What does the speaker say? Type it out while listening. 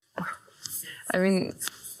I mean,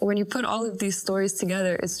 when you put all of these stories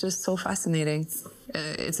together, it's just so fascinating.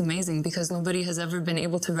 It's amazing because nobody has ever been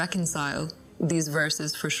able to reconcile these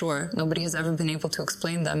verses for sure. Nobody has ever been able to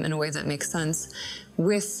explain them in a way that makes sense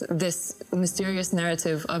with this mysterious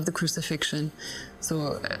narrative of the crucifixion.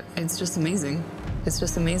 So it's just amazing. It's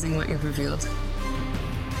just amazing what you've revealed.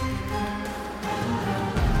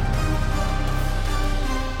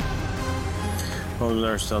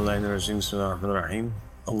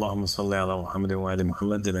 اللهم صل على محمد وعلى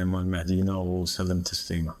محمد الإمام المهديين وسلم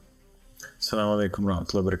تسليما. Assalamu alaikum wa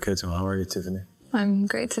rahmatullahi wa barakatuh. How are you, Tiffany? I'm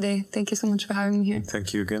great today. Thank you so much for having me here.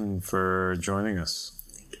 Thank you again for joining us.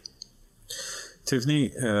 Thank you. Tiffany,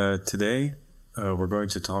 today we're going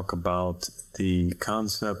to talk about the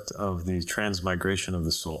concept of the transmigration of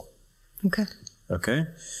the soul. Okay. Okay?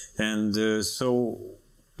 And so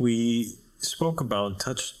we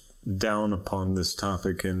touched down upon this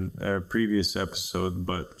topic in a previous episode,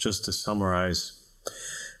 but just to summarize,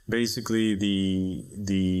 basically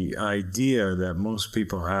the idea that most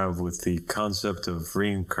people have with the concept of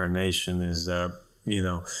reincarnation is that,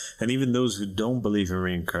 and even those who don't believe in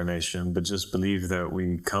reincarnation, but just believe that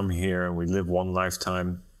we come here and we live one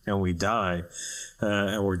lifetime and we die,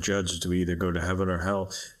 and we're judged to either go to heaven or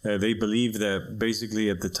hell. They believe that basically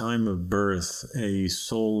at the time of birth, a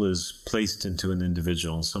soul is placed into an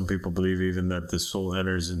individual. Some people believe even that the soul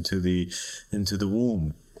enters into the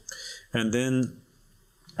womb. And then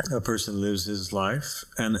a person lives his life,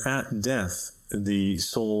 and at death, the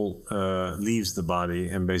soul leaves the body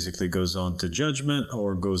and basically goes on to judgment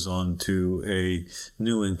or goes on to a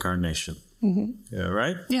new incarnation. Mm-hmm.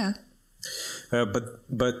 Right? Yeah.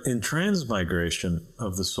 But in transmigration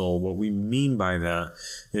of the soul, what we mean by that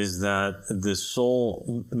is that the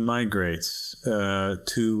soul migrates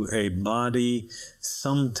to a body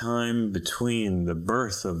sometime between the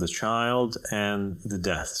birth of the child and the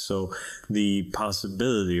death. So the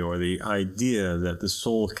possibility or the idea that the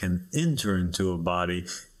soul can enter into a body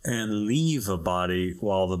and leave a body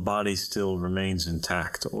while the body still remains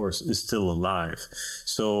intact or is still alive.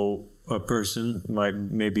 So a person might,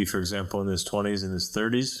 maybe for example in his 20s, in his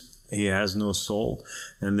 30s, he has no soul,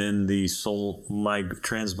 and then the soul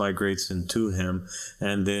transmigrates into him,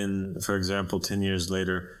 and then, for example, 10 years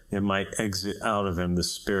later, it might exit out of him, the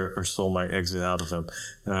spirit or soul might exit out of him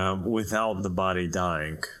without the body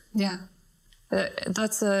dying. Yeah,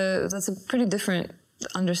 that's a pretty different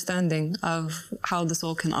understanding of how the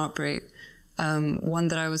soul can operate. One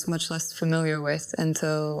that I was much less familiar with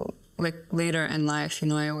until later in life.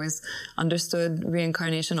 I always understood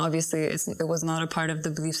reincarnation. Obviously, it was not a part of the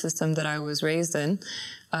belief system that I was raised in,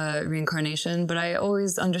 reincarnation, but I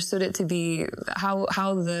always understood it to be how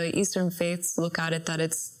the Eastern faiths look at it, that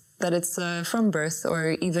it's from birth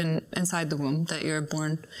or even inside the womb, that you're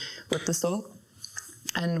born with the soul.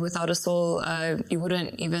 And without a soul, you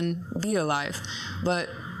wouldn't even be alive. But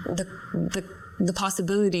the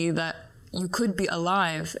possibility that you could be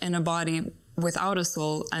alive in a body without a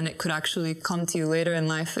soul and it could actually come to you later in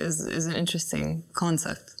life is an interesting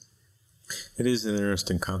concept. It is an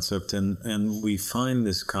interesting concept, and we find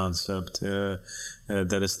this concept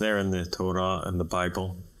that is there in the Torah and the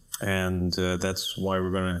Bible. And that's why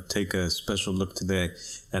we're going to take a special look today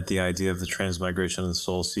at the idea of the transmigration of the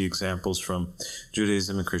soul, see examples from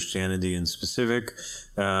Judaism and Christianity in specific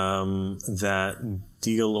that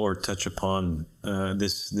deal or touch upon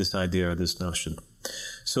this idea or this notion.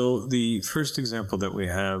 So the first example that we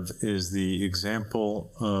have is the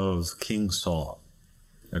example of King Saul.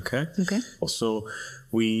 Okay? Okay. So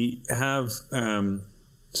we have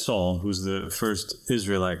Saul, who's the first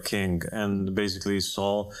Israelite king, and basically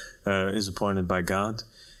Saul is appointed by God,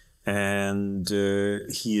 and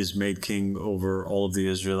he is made king over all of the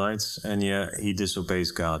Israelites, and yet he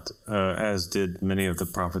disobeys God, as did many of the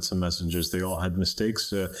prophets and messengers. They all had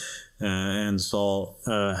mistakes, and Saul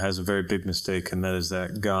has a very big mistake, and that is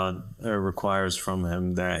that God requires from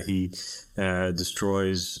him that he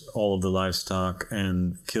destroys all of the livestock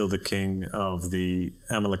and kill the king of the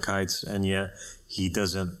Amalekites, and yet he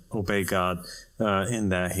doesn't obey God in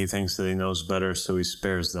that. He thinks that he knows better, so he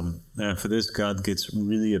spares them. And for this, God gets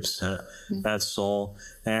really upset at Saul,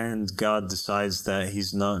 and God decides that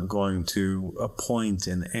he's not going to appoint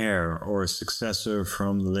an heir or a successor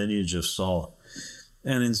from the lineage of Saul.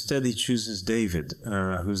 And instead, he chooses David,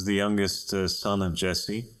 who's the youngest son of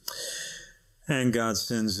Jesse. And God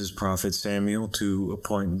sends his prophet Samuel to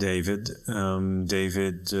appoint David.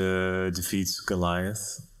 David defeats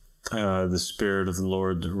Goliath. The Spirit of the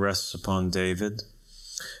Lord rests upon David.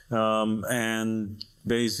 And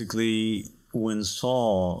basically, when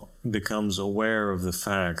Saul becomes aware of the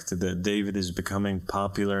fact that David is becoming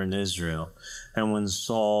popular in Israel, and when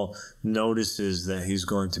Saul notices that he's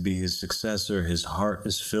going to be his successor, his heart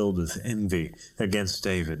is filled with envy against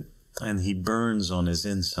David, and he burns on his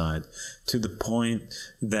inside to the point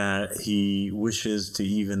that he wishes to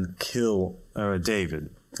even kill David.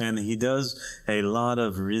 And he does a lot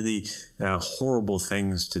of really horrible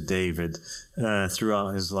things to David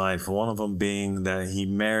throughout his life. One of them being that he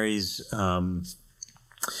marries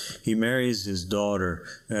his daughter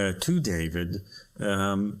to David,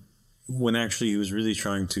 when actually he was really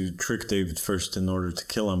trying to trick David first in order to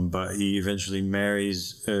kill him. But he eventually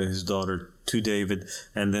marries his daughter to David,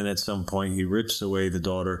 and then at some point he rips away the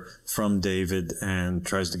daughter from David and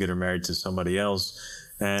tries to get her married to somebody else.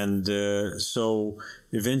 And so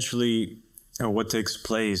eventually what takes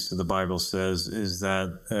place, the Bible says, is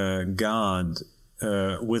that God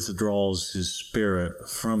withdraws his spirit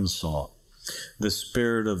from Saul. The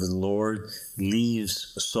Spirit of the Lord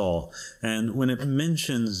leaves Saul. And when it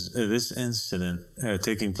mentions this incident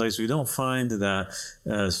taking place, we don't find that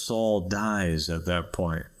Saul dies at that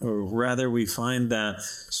point. Or rather, we find that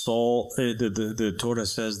Saul, the Torah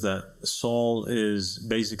says that Saul is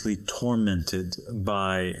basically tormented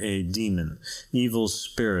by a demon. Evil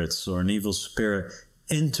spirits, or an evil spirit,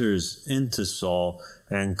 enters into Saul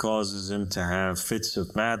and causes him to have fits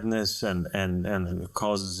of madness and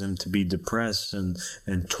causes him to be depressed and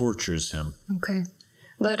tortures him. Okay.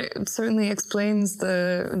 That certainly explains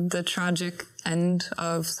the tragic end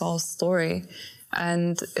of Saul's story.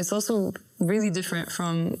 And it's also really different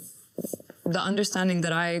from the understanding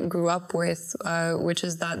that I grew up with, which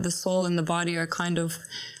is that the soul and the body are kind of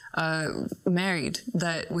married,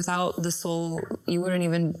 that without the soul you wouldn't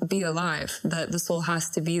even be alive, that the soul has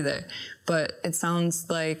to be there. But it sounds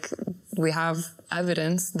like we have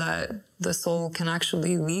evidence that the soul can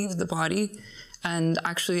actually leave the body, and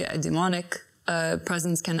actually a demonic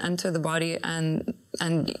presence can enter the body and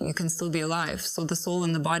you can still be alive. So the soul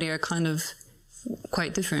and the body are kind of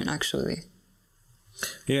quite different, actually.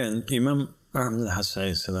 Yeah, and Imam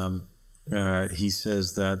Hassan, he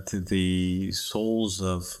says that the souls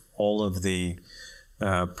of all of the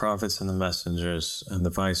prophets and the messengers and the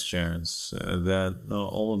vicegerents, that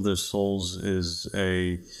all of their souls is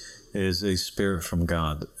a spirit from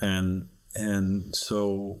God, and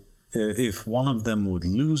so if one of them would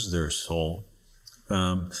lose their soul,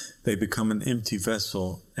 they become an empty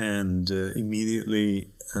vessel, and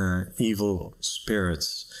immediately evil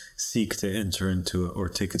spirits seek to enter into it or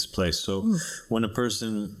take its place. So when a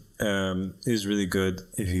person is really good,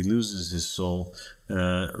 if he loses his soul,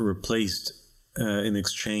 replaced in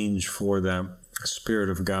exchange for that Spirit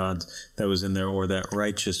of God that was in there, or that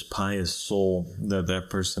righteous, pious soul that that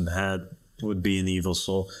person had, would be an evil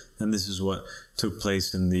soul. And this is what took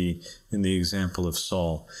place in the example of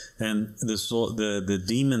Saul. And the soul, the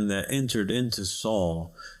demon that entered into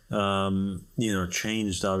Saul,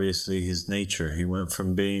 changed obviously his nature. He went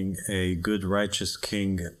from being a good, righteous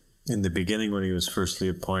king in the beginning when he was firstly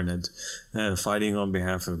appointed, fighting on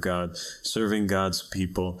behalf of God, serving God's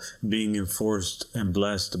people, being enforced and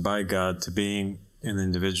blessed by God, to being an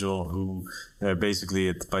individual who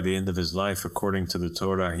basically by the end of his life, according to the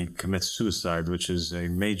Torah, he commits suicide, which is a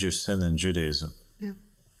major sin in Judaism. Yeah.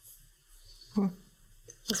 Cool.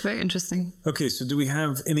 That's very interesting. Okay, so do we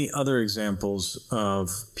have any other examples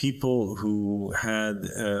of people who had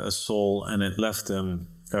a soul and it left them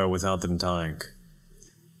without them dying?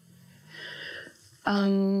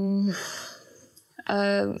 I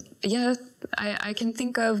can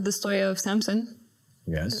think of the story of Samson.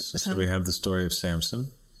 Yes, so we have the story of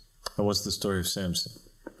Samson. What's the story of Samson?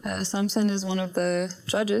 Samson is one of the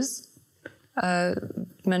judges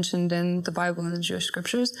mentioned in the Bible and the Jewish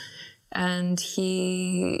scriptures, and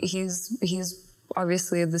he's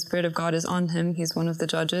obviously, the Spirit of God is on him. He's one of the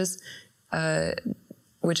judges,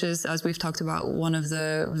 which is, as we've talked about, one of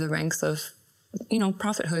the ranks of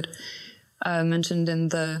prophethood mentioned in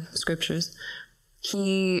the scriptures.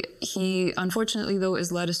 He unfortunately, though,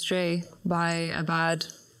 is led astray by a bad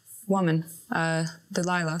woman,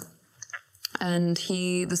 Delilah, and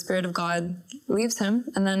the Spirit of God leaves him,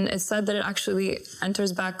 and then it's said that it actually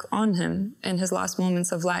enters back on him in his last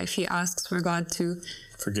moments of life. He asks for God to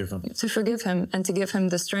forgive him and to give him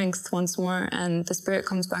the strength once more, and the Spirit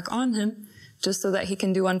comes back on him just so that he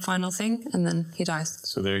can do one final thing, and then he dies.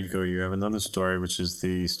 So there you go. You have another story, which is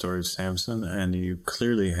the story of Samson, and you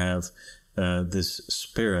clearly have this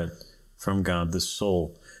spirit from God, this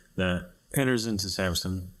soul that enters into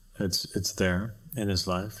Samson. It's there in his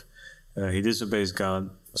life. He disobeys God.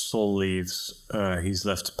 Soul leaves. He's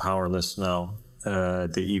left powerless now.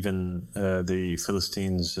 The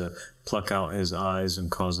Philistines pluck out his eyes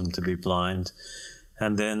and cause him to be blind.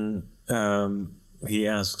 And then he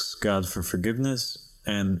asks God for forgiveness,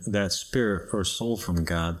 and that spirit or soul from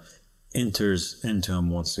God enters into him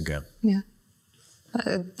once again. Yeah.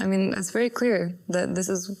 I mean, it's very clear that this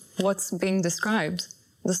is what's being described.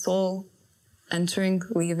 The soul entering,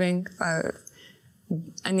 leaving,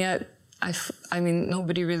 and yet, I mean,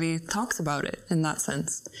 nobody really talks about it in that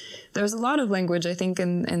sense. There's a lot of language, I think,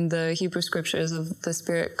 in the Hebrew scriptures of the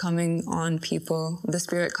Spirit coming on people, the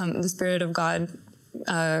Spirit of God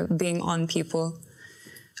being on people.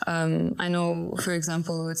 I know, for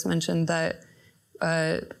example, it's mentioned that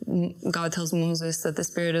God tells Moses that the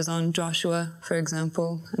Spirit is on Joshua, for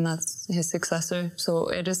example, and that's his successor. So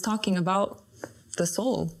it is talking about the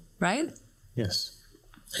soul, right? Yes.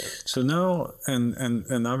 So now,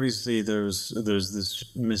 and obviously there's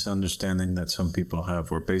this misunderstanding that some people have,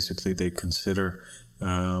 where basically they consider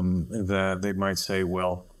that they might say,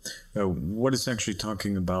 well, what it's actually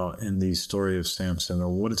talking about in the story of Samson, or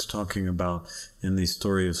what it's talking about in the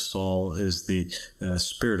story of Saul, is the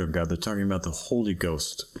Spirit of God. They're talking about the Holy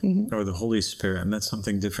Ghost, or the Holy Spirit, and that's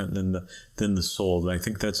something different than the soul. I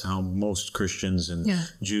think that's how most Christians and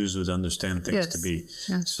Jews would understand things to be.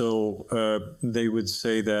 Yeah. So they would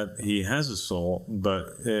say that he has a soul,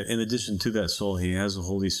 but in addition to that soul, he has a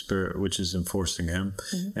Holy Spirit which is enforcing him.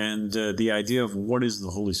 And the idea of what is the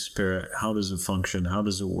Holy Spirit, how does it function, how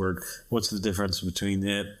does it work, what's the difference between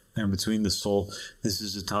it and between the soul, this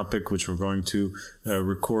is a topic which we're going to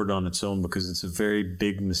record on its own, because it's a very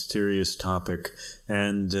big, mysterious topic.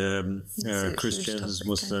 And Christians, topic,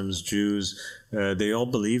 Muslims, Jews, they all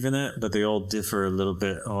believe in it, but they all differ a little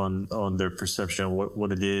bit on their perception of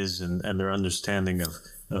what it is, and their understanding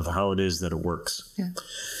of how it is that it works. Yeah.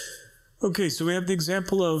 Okay, so we have the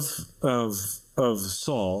example of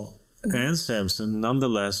Saul and Samson.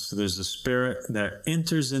 Nonetheless, there's a spirit that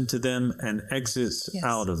enters into them and exits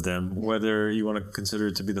out of them. Whether you want to consider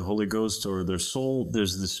it to be the Holy Ghost or their soul,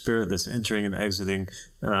 there's the spirit that's entering and exiting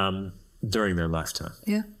during their lifetime.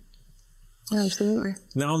 Yeah, absolutely.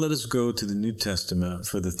 Now let us go to the New Testament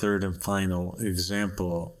for the third and final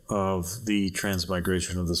example of the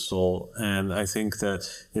transmigration of the soul. And I think that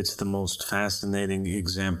it's the most fascinating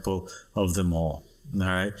example of them all. All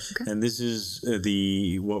right. Okay. And this is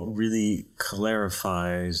what really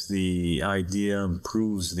clarifies the idea and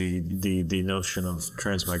proves the notion of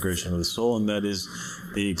transmigration of the soul, and that is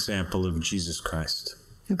the example of Jesus Christ.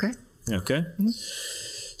 Okay. Okay.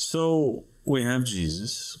 So we have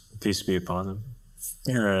Jesus, peace be upon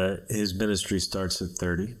him. His ministry starts at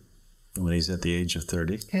 30, when he's at the age of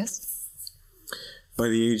 30. Yes. By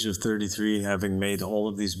the age of 33, having made all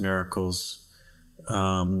of these miracles,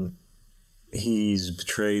 he's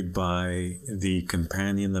betrayed by the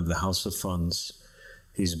companion of the House of Funds.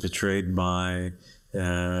 He's betrayed by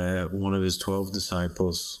one of his 12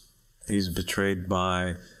 disciples. He's betrayed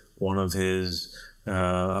by one of his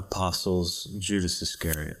apostles, Judas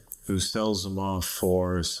Iscariot, who sells him off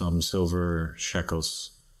for some silver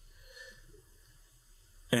shekels.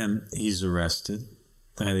 And he's arrested,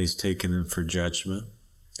 and he's taken in for judgment.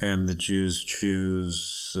 And the Jews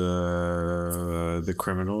choose the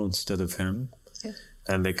criminal instead of him. Yeah.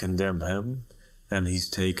 And they condemn him. And he's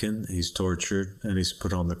taken, he's tortured, and he's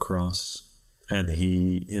put on the cross. And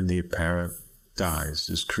he, in the apparent, dies,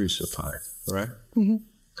 is crucified, right? Mm-hmm.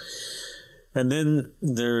 And then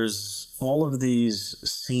there's all of these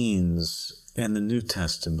scenes in the New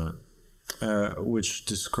Testament which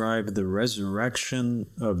describe the resurrection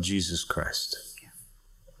of Jesus Christ.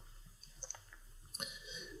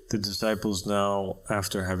 The disciples now,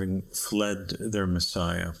 after having fled their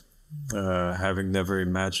Messiah, having never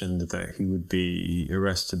imagined that he would be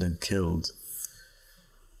arrested and killed,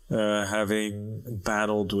 having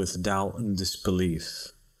battled with doubt and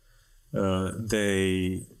disbelief,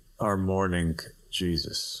 they are mourning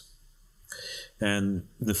Jesus. And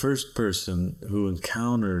the first person who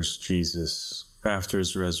encounters Jesus after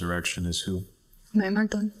his resurrection is who? Mary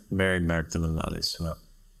Magdalene. Mary Magdalene, alayhi salam.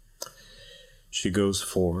 She goes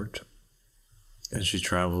forward and she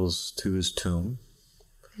travels to his tomb.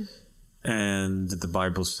 And the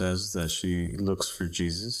Bible says that she looks for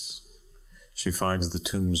Jesus. She finds the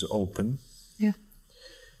tombs open.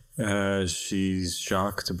 Yeah. She's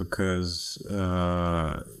shocked because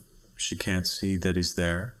she can't see that he's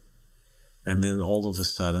there. And then all of a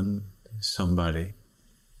sudden, somebody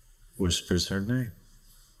whispers her name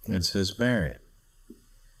and says, Mary.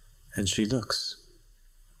 And she looks.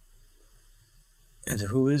 And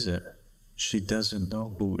who is it? She doesn't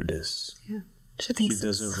know who it is. Yeah. She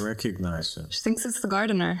doesn't recognize him. She thinks it's the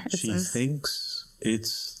gardener. She thinks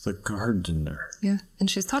it's the gardener. Yeah, and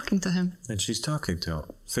she's talking to him. And she's talking to him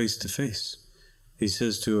face to face. He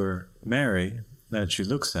says to her, Mary, and she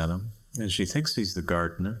looks at him, and she thinks he's the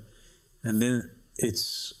gardener. And then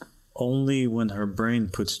it's only when her brain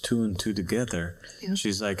puts two and two together,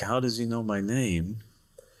 she's like, how does he know my name,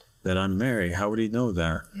 that I'm Mary? How would he know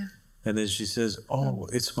that? Yeah. And then she says, oh,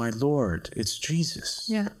 it's my Lord. It's Jesus.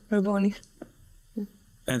 Yeah, Rabboni.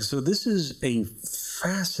 And so this is a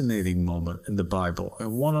fascinating moment in the Bible,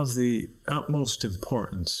 and one of the utmost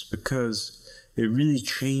importance, because it really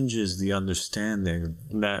changes the understanding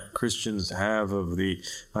that Christians have of the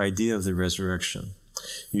idea of the resurrection.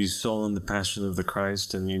 You saw in the Passion of the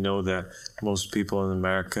Christ, and you know that most people in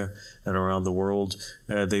America and around the world,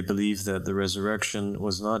 they believe that the resurrection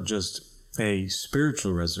was not just a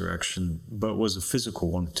spiritual resurrection, but was a physical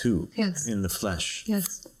one too, yes, in the flesh.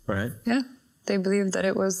 Yes. Right? Yeah. They believed that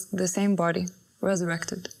it was the same body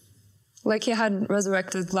resurrected. Like he had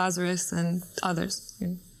resurrected Lazarus and others.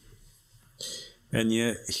 And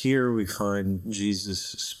yet here we find Jesus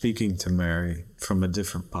speaking to Mary from a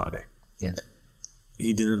different body. Yeah.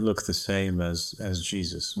 He didn't look the same as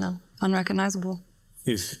Jesus. No, unrecognizable.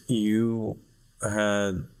 If you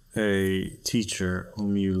had a teacher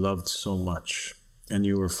whom you loved so much, and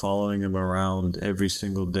you were following him around every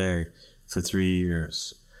single day for 3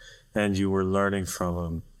 years, and you were learning from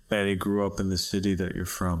him, and he grew up in the city that you're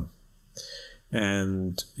from,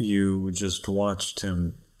 and you just watched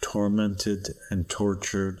him tormented and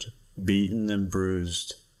tortured, beaten and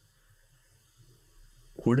bruised,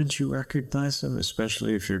 wouldn't you recognize him,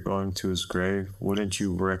 especially if you're going to his grave? Wouldn't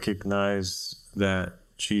you recognize that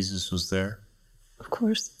Jesus was there? Of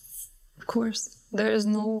course. Of course. There is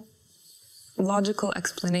no logical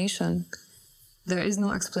explanation. There is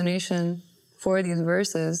no explanation for these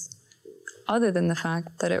verses other than the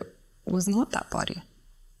fact that it was not that body.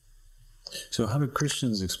 So how do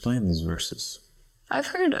Christians explain these verses? I've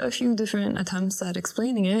heard a few different attempts at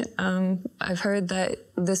explaining it. I've heard that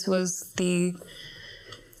this was the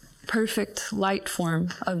perfect light form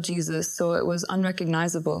of Jesus, so it was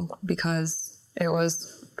unrecognizable because it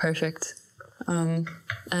was perfect. And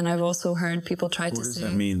I've also heard people try to say... What does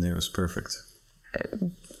that mean, that it was perfect?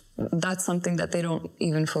 That's something that they don't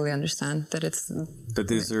even fully understand, that it's... But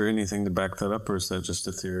is there anything to back that up, or is that just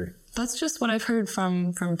a theory? That's just what I've heard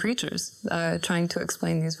from preachers trying to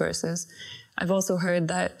explain these verses. I've also heard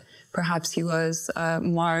that perhaps he was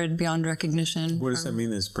marred beyond recognition. What does that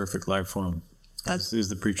mean, this perfect life form? Is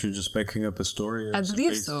the preacher just making up a story? I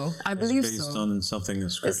believe so. I believe so. Based on something in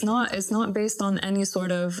Scripture? It's not based on any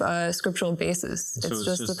sort of scriptural basis. It's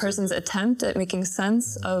just the person's attempt at making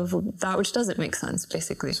sense of that which doesn't make sense,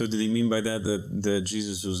 basically. So did he mean by that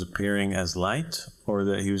Jesus was appearing as light, or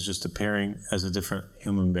that he was just appearing as a different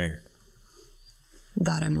human being?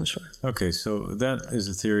 That I'm not sure. Okay, so that is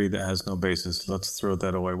a theory that has no basis. Let's throw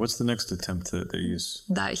that away. What's the next attempt that they use?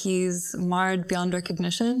 That he's marred beyond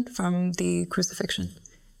recognition from the crucifixion.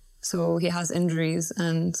 So he has injuries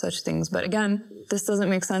and such things. But again, this doesn't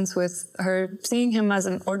make sense with her seeing him as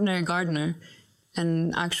an ordinary gardener.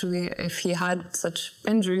 And actually, if he had such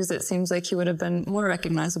injuries, it seems like he would have been more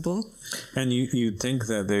recognizable. And you'd think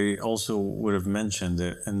that they also would have mentioned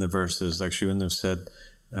it in the verses, like she wouldn't have said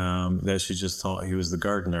that she just thought he was the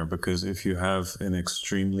gardener, because if you have an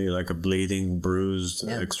extremely, like a bleeding, bruised,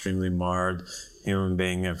 extremely marred human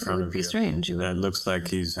being in front of you, strange. That looks like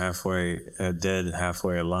he's halfway dead,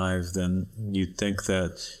 halfway alive, then you'd think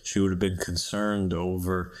that she would have been concerned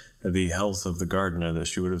over the health of the gardener, that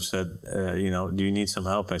she would have said, do you need some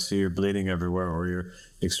help? I see you're bleeding everywhere, or you're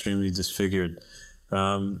extremely disfigured.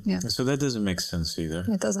 So that doesn't make sense either.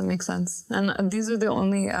 It doesn't make sense. And these are the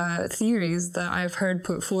only theories that I've heard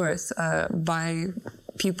put forth by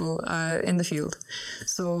people in the field.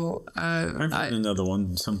 So I've heard another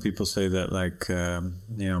one. Some people say that, like,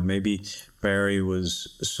 maybe Barry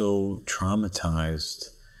was so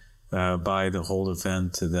traumatized by the whole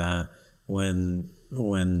event that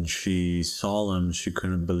when she saw him, she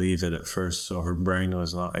couldn't believe it at first. So her brain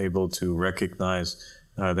was not able to recognize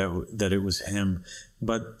that it was him.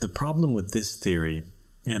 But the problem with this theory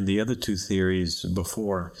and the other two theories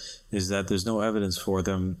before is that there's no evidence for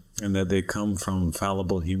them, and that they come from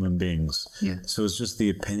fallible human beings. Yeah. So it's just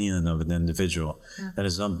the opinion of an individual, and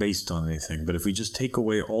it's not based on anything. But if we just take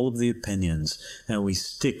away all of the opinions and we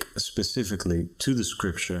stick specifically to the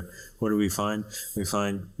Scripture, what do we find? We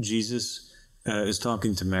find Jesus is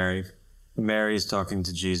talking to Mary, Mary is talking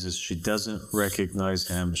to Jesus. She doesn't recognize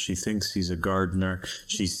him. She thinks he's a gardener.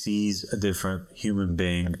 She sees a different human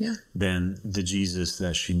being than the Jesus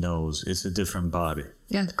that she knows. It's a different body.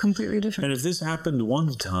 Yeah, completely different. And if this happened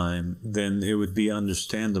one time, then it would be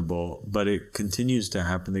understandable, but it continues to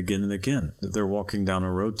happen again and again. They're walking down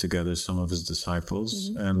a road together, some of his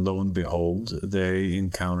disciples, and lo and behold, they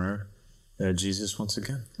encounter Jesus once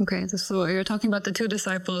again. Okay, so you're talking about the two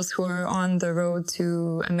disciples who are on the road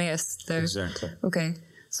to Emmaus there. Exactly. Okay,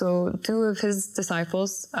 so two of his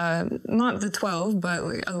disciples, not the 12, but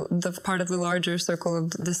the part of the larger circle of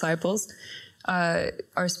disciples,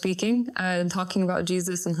 are speaking and talking about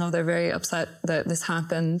Jesus and how they're very upset that this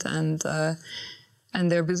happened, and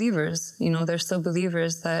they're believers. You know, they're still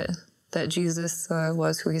believers that Jesus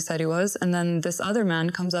was who he said he was. And then this other man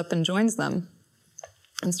comes up and joins them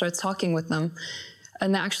and starts talking with them.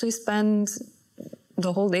 And they actually spend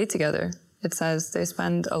the whole day together. It says they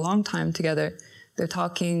spend a long time together. They're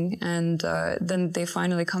talking, and then they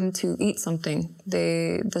finally come to eat something.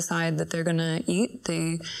 They decide that they're going to eat.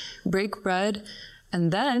 They break bread,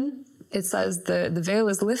 and then it says the veil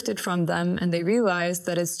is lifted from them, and they realize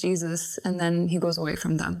that it's Jesus, and then he goes away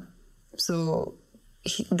from them. So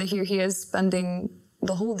here he is spending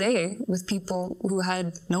the whole day with people who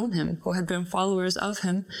had known him, who had been followers of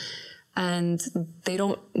him, and they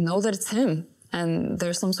don't know that it's him. And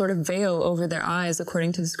there's some sort of veil over their eyes,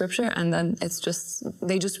 according to the scripture, and then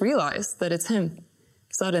they just realize that it's him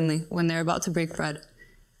suddenly when they're about to break bread.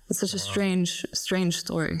 It's such a strange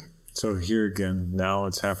story. So here again, now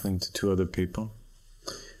it's happening to two other people.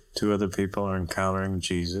 Two other people are encountering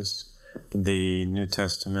Jesus. The New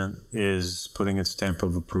Testament is putting its stamp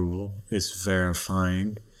of approval. It's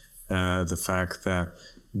verifying the fact that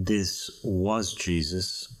this was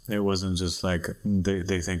Jesus. It wasn't just like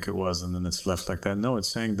they think it was and then it's left like that. No, it's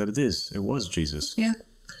saying that it was Jesus. Yeah.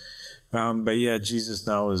 But yeah, Jesus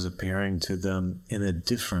now is appearing to them in a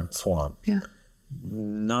different form. Yeah.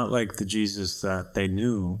 Not like the Jesus that they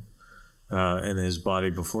knew in his body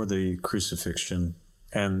before the crucifixion,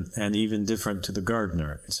 and even different to the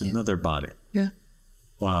gardener. It's another body. Yeah.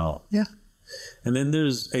 Wow. Yeah. And then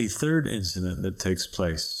there's a third incident that takes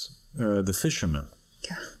place, the fisherman.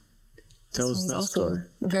 Yeah. Tell us that story.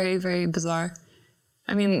 Very, very bizarre.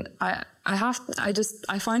 I mean, I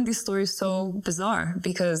find these stories so bizarre,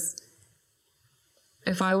 because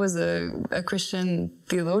if I was a Christian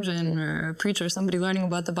theologian or a preacher, somebody learning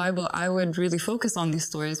about the Bible, I would really focus on these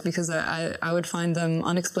stories because I would find them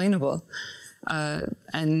unexplainable.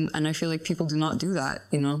 And I feel like people do not do that.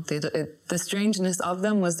 You know, the strangeness of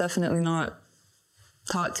them was definitely not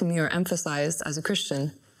taught to me or emphasized as a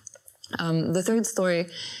Christian. The third story,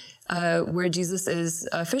 where Jesus is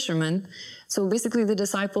a fisherman. So basically the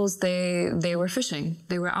disciples, they were fishing.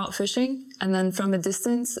 They were out fishing, and then from a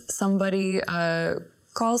distance, somebody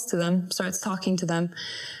calls to them, starts talking to them,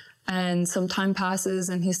 and some time passes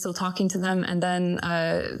and he's still talking to them, and then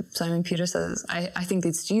Simon Peter says, I think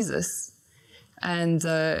it's Jesus. And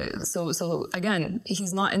so again,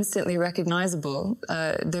 he's not instantly recognizable.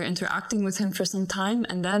 They're interacting with him for some time,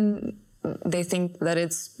 and then they think that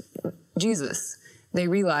it's Jesus. They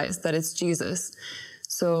realize that it's Jesus.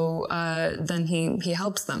 So then he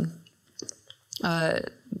helps them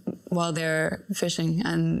while they're fishing,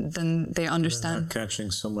 and then they understand. They're catching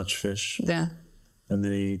so much fish. Yeah. And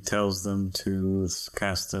then he tells them to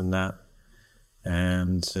cast a net,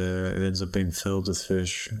 and it ends up being filled with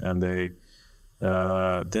fish. And they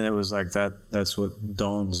then it was like that. That's what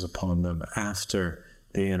dawns upon them after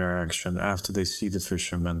the interaction, after they see the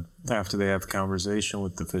fisherman, after they have conversation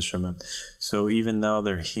with the fisherman. So even now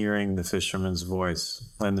they're hearing the fisherman's voice,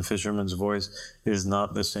 and the fisherman's voice is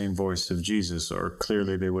not the same voice of Jesus, or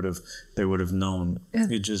clearly they would have known. Yeah.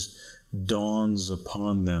 It just dawns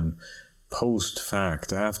upon them post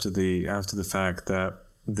fact, after the fact, that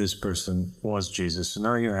this person was Jesus. So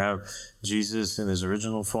now you have Jesus in his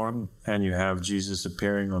original form, and you have Jesus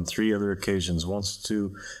appearing on 3 other occasions, once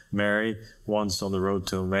to Mary, once on the road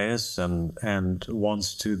to Emmaus, and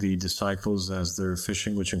once to the disciples as they're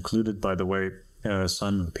fishing, which included, by the way,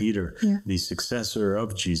 Simon Peter, the successor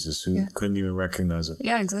of Jesus, who couldn't even recognize it.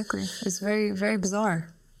 Yeah, exactly. It's very, very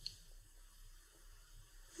bizarre.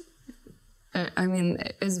 I mean,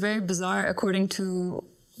 it's very bizarre according to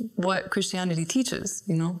what Christianity teaches,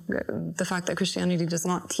 you know, the fact that Christianity does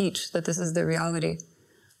not teach that this is the reality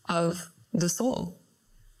of the soul.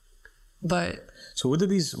 But so what are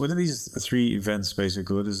these 3 events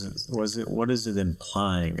basically? What is it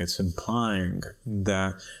implying? It's implying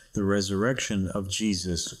that the resurrection of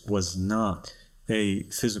Jesus was not a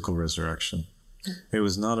physical resurrection. It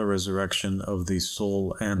was not a resurrection of the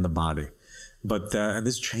soul and the body. But and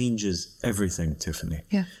this changes everything, Tiffany.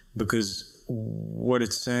 Yeah. Because what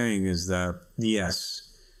it's saying is that, yes,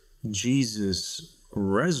 Jesus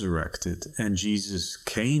resurrected and Jesus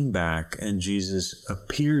came back and Jesus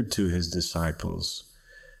appeared to his disciples.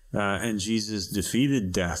 And Jesus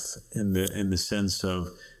defeated death in the sense of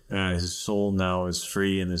his soul now is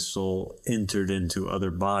free and his soul entered into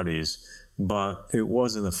other bodies, but it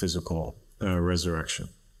wasn't a physical resurrection.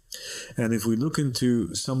 And if we look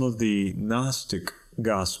into some of the Gnostic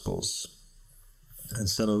Gospels and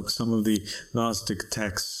some of the Gnostic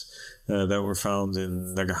texts that were found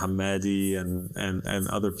in Nag Hammadi and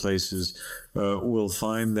other places, we'll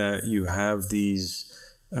find that you have these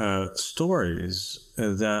stories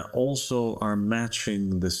that also are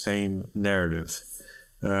matching the same narrative.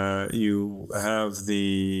 You have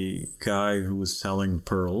the guy who was selling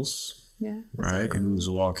pearls, right? And who's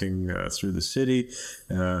walking through the city,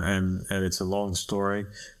 and it's a long story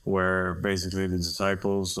where basically the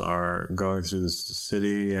disciples are going through the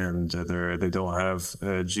city and they don't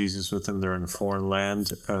have Jesus with them. They're in a foreign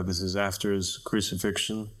land. This is after his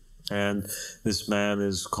crucifixion. And this man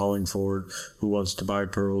is calling forward, who wants to buy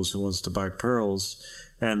pearls, who wants to buy pearls.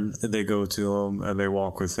 And they go to him and they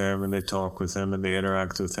walk with him and they talk with him and they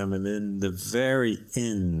interact with him. And in the very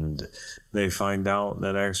end, they find out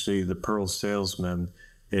that actually the pearl salesman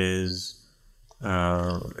is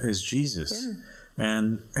Jesus.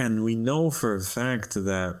 Yeah. And we know for a fact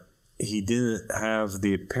that he didn't have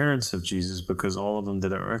the appearance of Jesus because all of them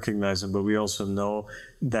didn't recognize him. But we also know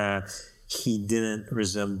that he didn't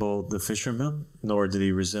resemble the fisherman, nor did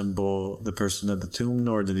he resemble the person at the tomb,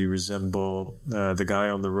 nor did he resemble the guy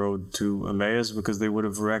on the road to Emmaus, because they would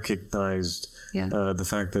have recognized the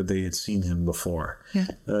fact that they had seen him before. Yeah.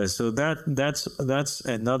 So that's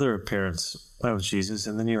another appearance of Jesus.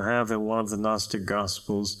 And then you have in one of the Gnostic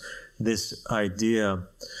Gospels this idea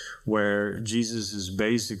where Jesus is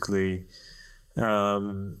basically,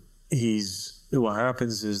 what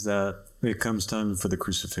happens is that it comes time for the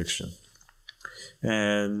crucifixion.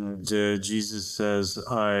 And Jesus says,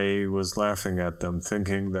 I was laughing at them,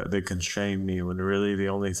 thinking that they can shame me, when really the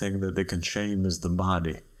only thing that they can shame is the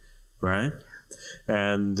body, right?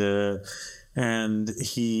 And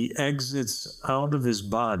he exits out of his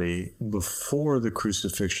body before the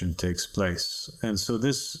crucifixion takes place. And so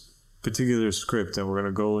this particular script, and we're going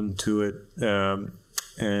to go into it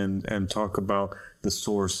and talk about the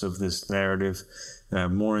source of this narrative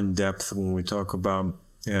more in depth when we talk about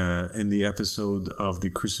in the episode of the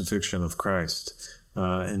crucifixion of Christ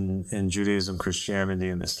in Judaism, Christianity,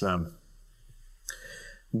 and Islam.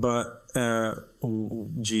 But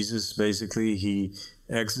Jesus basically, he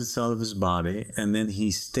exits out of his body, and then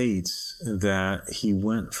he states that he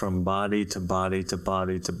went from body to body to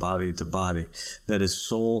body to body to body, that his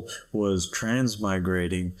soul was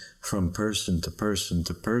transmigrating from person to person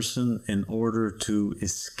to person in order to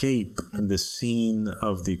escape the scene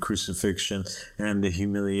of the crucifixion and the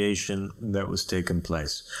humiliation that was taking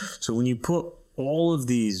place. So when you put all of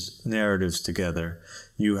these narratives together,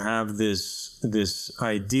 you have this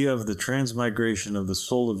idea of the transmigration of the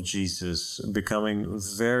soul of Jesus becoming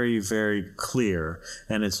very, very clear.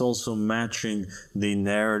 And it's also matching the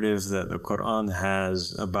narrative that the Quran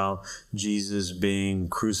has about Jesus being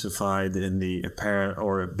crucified in the apparent,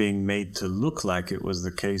 or being made to look like it was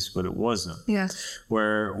the case, but it wasn't. Yeah.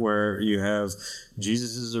 Where you have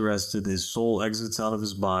Jesus is arrested, his soul exits out of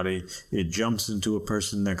his body, it jumps into a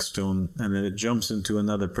person next to him, and then it jumps into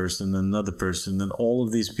another person, and all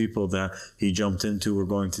of these people that he jumped into, we're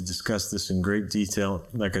going to discuss this in great detail,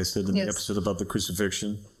 like I said in the episode about the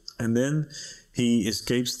crucifixion. And then he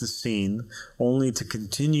escapes the scene only to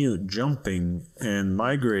continue jumping and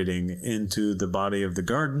migrating into the body of the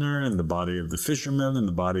gardener and the body of the fisherman and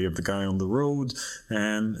the body of the guy on the road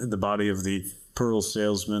and the body of the pearl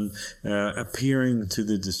salesman, appearing to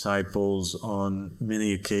the disciples on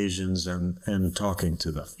many occasions and talking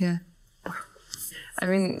to them. Yeah. I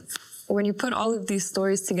mean, when you put all of these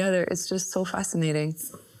stories together, it's just so fascinating,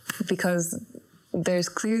 because there's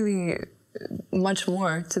clearly much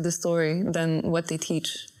more to the story than what they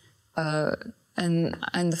teach. And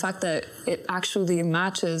the fact that it actually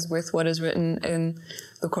matches with what is written in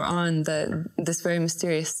the Quran, that this very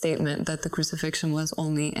mysterious statement that the crucifixion was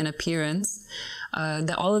only an appearance,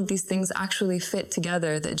 that all of these things actually fit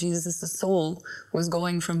together, that Jesus' soul was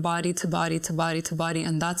going from body to body to body to body,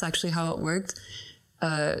 and that's actually how it worked,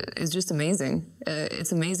 is just amazing.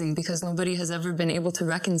 It's amazing because nobody has ever been able to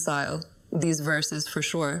reconcile these verses, for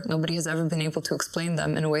sure. Nobody has ever been able to explain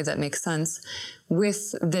them in a way that makes sense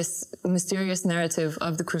with this mysterious narrative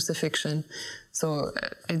of the crucifixion. So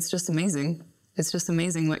it's just amazing. it's just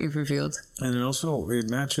amazing what you've revealed. And it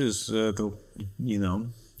matches the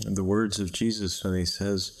words of Jesus when he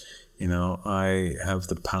says, I have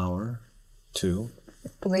the power to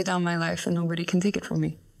lay down my life and nobody can take it from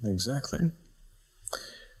me. Exactly.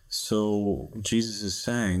 So Jesus is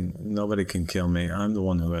saying, nobody can kill me. I'm the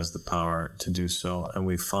one who has the power to do so. And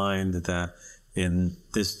we find that in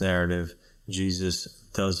this narrative, Jesus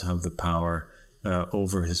does have the power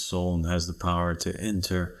over his soul and has the power to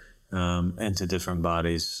enter into different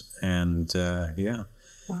bodies. And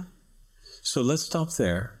Wow. So let's stop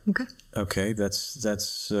there. Okay. Okay,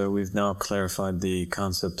 that's we've now clarified the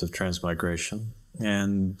concept of transmigration.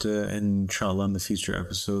 And inshallah, in the future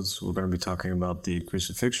episodes, we're going to be talking about the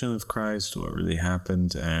crucifixion of Christ, what really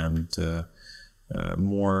happened, and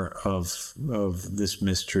more of this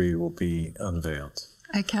mystery will be unveiled.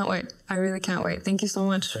 I can't wait. I really can't wait. Thank you so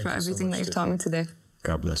much for everything that you've taught me today.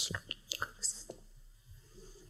 God bless you.